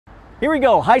Here we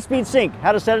go, high-speed sync,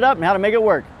 how to set it up and how to make it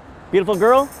work. Beautiful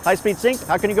girl, high-speed sync,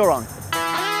 how can you go wrong?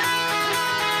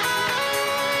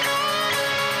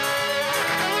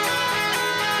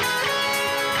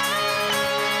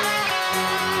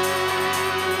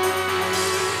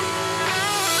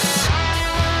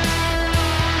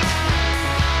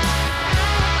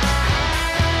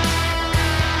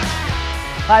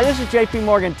 Hi, this is JP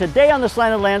Morgan. Today on the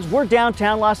Slanted Lens, we're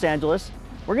downtown Los Angeles.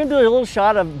 We're going to do a little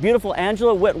shot of beautiful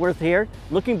Angela Whitworth here,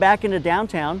 looking back into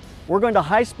downtown. We're going to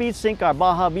high-speed sync our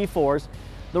Baja V4s.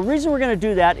 The reason we're going to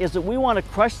do that is that we want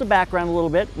to crush the background a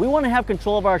little bit. We want to have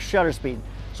control of our shutter speed.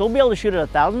 So we'll be able to shoot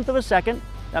at 1,000th of a second.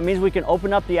 That means we can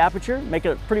open up the aperture, make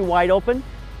it pretty wide open.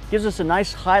 Gives us a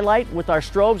nice highlight with our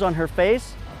strobes on her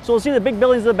face. So we'll see the big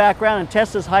buildings in the background and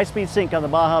test this high-speed sync on the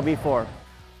Baja V4.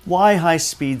 Why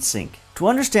high-speed sync? To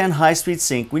understand high-speed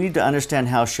sync, we need to understand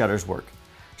how shutters work.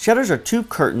 Shutters are two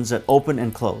curtains that open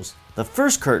and close. The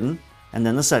first curtain and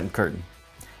then the second curtain.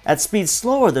 At speeds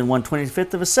slower than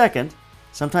 1/25th of a second,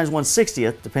 sometimes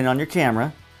 1/60th depending on your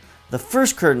camera, the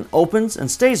first curtain opens and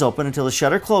stays open until the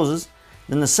shutter closes,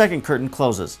 then the second curtain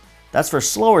closes. That's for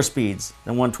slower speeds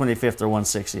than 1/25th or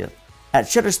 1/60th. At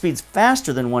shutter speeds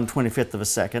faster than 1/25th of a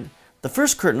second, the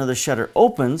first curtain of the shutter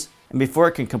opens, and before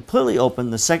it can completely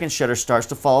open, the second shutter starts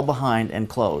to follow behind and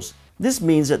close. This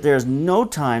means that there is no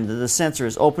time that the sensor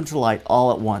is open to light all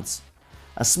at once.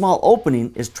 A small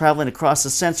opening is traveling across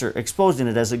the sensor, exposing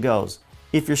it as it goes.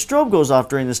 If your strobe goes off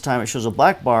during this time, it shows a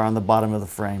black bar on the bottom of the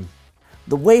frame.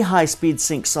 The way high-speed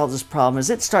sync solves this problem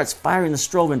is it starts firing the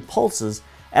strobe in pulses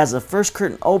as the first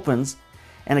curtain opens,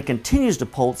 and it continues to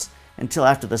pulse until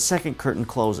after the second curtain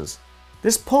closes.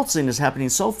 This pulsing is happening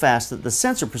so fast that the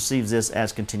sensor perceives this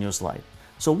as continuous light.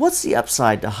 So what's the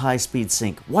upside to high-speed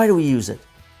sync? Why do we use it?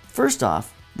 First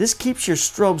off, this keeps your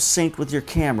strobe synced with your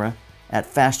camera at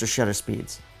faster shutter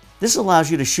speeds. This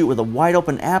allows you to shoot with a wide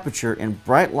open aperture in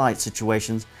bright light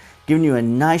situations, giving you a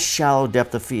nice shallow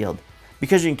depth of field,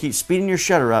 because you can keep speeding your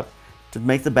shutter up to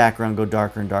make the background go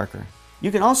darker and darker.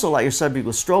 You can also light your subject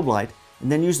with strobe light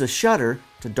and then use the shutter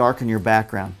to darken your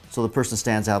background so the person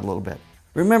stands out a little bit.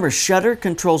 Remember, shutter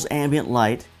controls ambient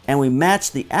light, and we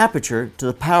match the aperture to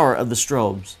the power of the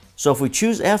strobes. So if we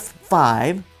choose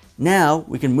f5, now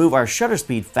we can move our shutter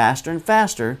speed faster and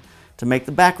faster to make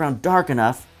the background dark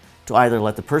enough to either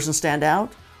let the person stand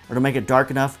out or to make it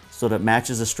dark enough so that it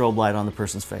matches the strobe light on the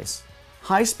person's face.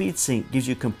 High-speed sync gives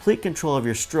you complete control of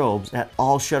your strobes at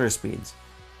all shutter speeds.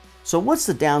 So what's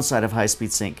the downside of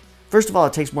high-speed sync? First of all,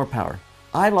 it takes more power.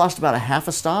 I lost about a half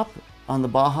a stop on the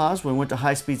Bajas when we went to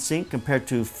high-speed sync compared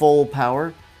to full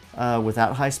power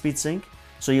without high-speed sync.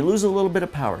 So you lose a little bit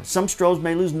of power. Some strobes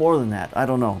may lose more than that, I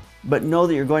don't know. But know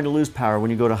that you're going to lose power when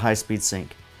you go to high-speed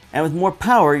sync. And with more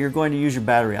power, you're going to use your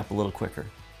battery up a little quicker.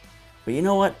 But you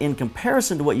know what? In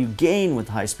comparison to what you gain with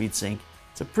high-speed sync,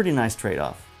 it's a pretty nice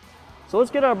trade-off. So let's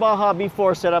get our Baja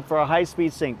V4 set up for a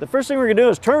high-speed sync. The first thing we're going to do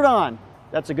is turn it on.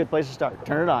 That's a good place to start.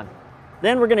 Turn it on.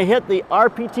 Then we're going to hit the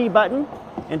RPT button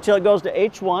until it goes to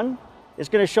H1. It's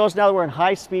going to show us now that we're in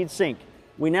high-speed sync.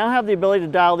 We now have the ability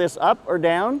to dial this up or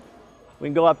down. We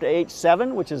can go up to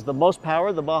H7, which is the most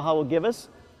power the Baja will give us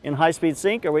in high-speed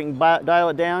sync, or we can dial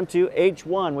it down to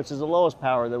H1, which is the lowest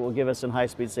power that will give us in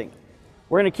high-speed sync.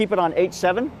 We're going to keep it on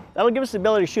H7. That'll give us the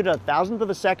ability to shoot at 1,000th of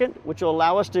a second, which will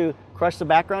allow us to crush the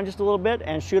background just a little bit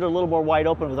and shoot a little more wide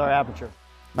open with our aperture.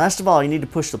 Last of all, you need to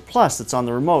push the plus that's on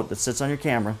the remote that sits on your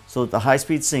camera so that the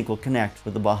high-speed sync will connect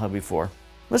with the Baja V4.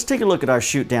 Let's take a look at our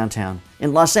shoot downtown.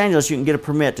 In Los Angeles, you can get a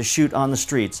permit to shoot on the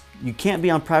streets. You can't be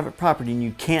on private property and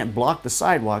you can't block the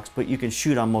sidewalks, but you can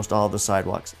shoot on most all of the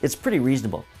sidewalks. It's pretty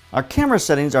reasonable. Our camera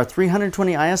settings are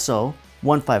 320 ISO,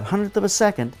 1/500th of a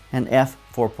second, and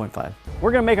f/4.5.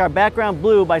 We're going to make our background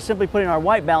blue by simply putting our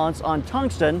white balance on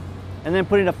tungsten and then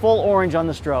putting a full orange on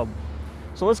the strobe.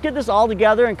 So let's get this all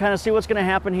together and kind of see what's going to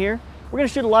happen here. We're going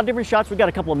to shoot a lot of different shots. We've got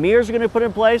a couple of mirrors we're going to put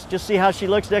in place, just see how she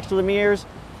looks next to the mirrors.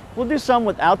 We'll do some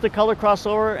without the color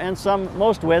crossover and some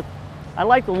most with. I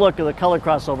like the look of the color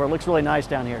crossover. It looks really nice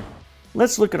down here.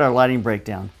 Let's look at our lighting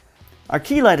breakdown. Our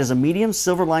key light is a medium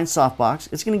silver line softbox.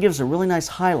 It's going to give us a really nice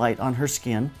highlight on her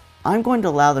skin. I'm going to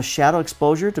allow the shadow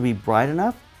exposure to be bright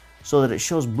enough so that it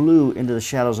shows blue into the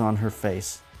shadows on her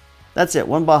face. That's it,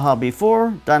 one Baja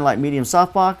V4, Dynalight medium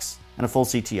softbox, and a full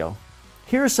CTO.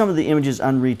 Here are some of the images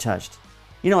unretouched.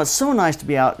 You know, it's so nice to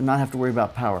be out and not have to worry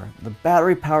about power. The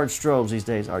battery-powered strobes these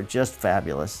days are just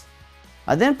fabulous.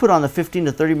 I then put on the 15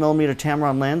 to 30mm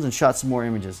Tamron lens and shot some more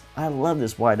images. I love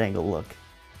this wide-angle look.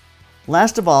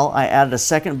 Last of all, I added a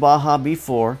second Baja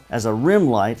V4 as a rim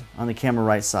light on the camera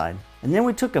right side. And then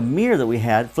we took a mirror that we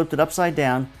had, flipped it upside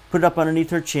down, put it up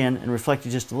underneath her chin, and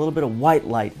reflected just a little bit of white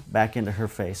light back into her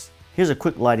face. Here's a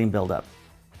quick lighting buildup.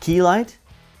 Key light,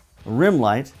 rim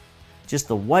light, just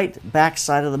the white back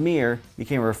side of the mirror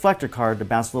became a reflector card to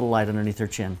bounce a little light underneath her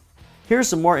chin. Here's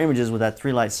some more images with that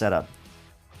 3-light setup.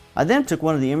 I then took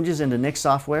one of the images into Nik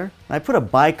software and I put a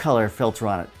bicolor filter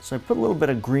on it. So I put a little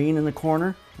bit of green in the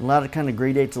corner, allowed it to kind of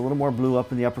gradate to a little more blue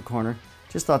up in the upper corner.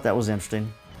 Just thought that was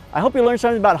interesting. I hope you learned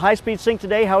something about high-speed sync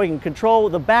today, how we can control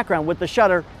the background with the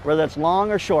shutter, whether it's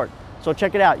long or short. So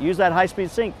check it out, use that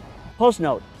high-speed sync. Post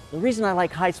note, the reason I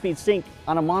like high-speed sync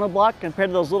on a monoblock compared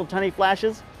to those little tiny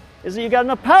flashes is that you got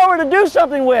enough power to do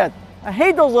something with. I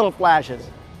hate those little flashes.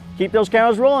 Keep those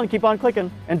cameras rolling, keep on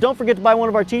clicking. And don't forget to buy one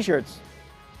of our t-shirts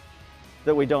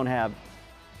that we don't have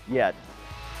yet.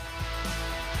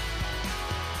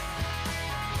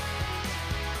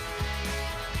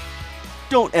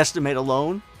 Don't estimate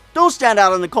alone. Don't stand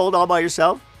out in the cold all by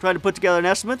yourself. Trying to put together an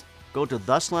estimate? Go to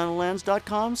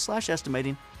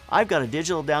theslantedlands.com/estimating. I've got a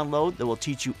digital download that will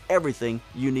teach you everything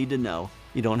you need to know.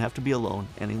 You don't have to be alone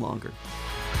any longer.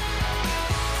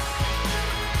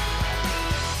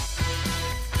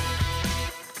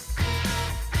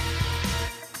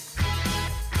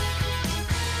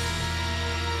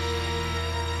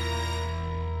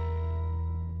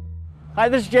 Hi,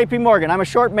 this is JP Morgan. I'm a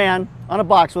short man on a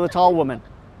box with a tall woman.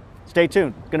 Stay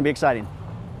tuned. It's going to be exciting.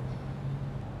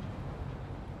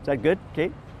 Is that good,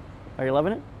 Kate? Are you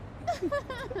loving it?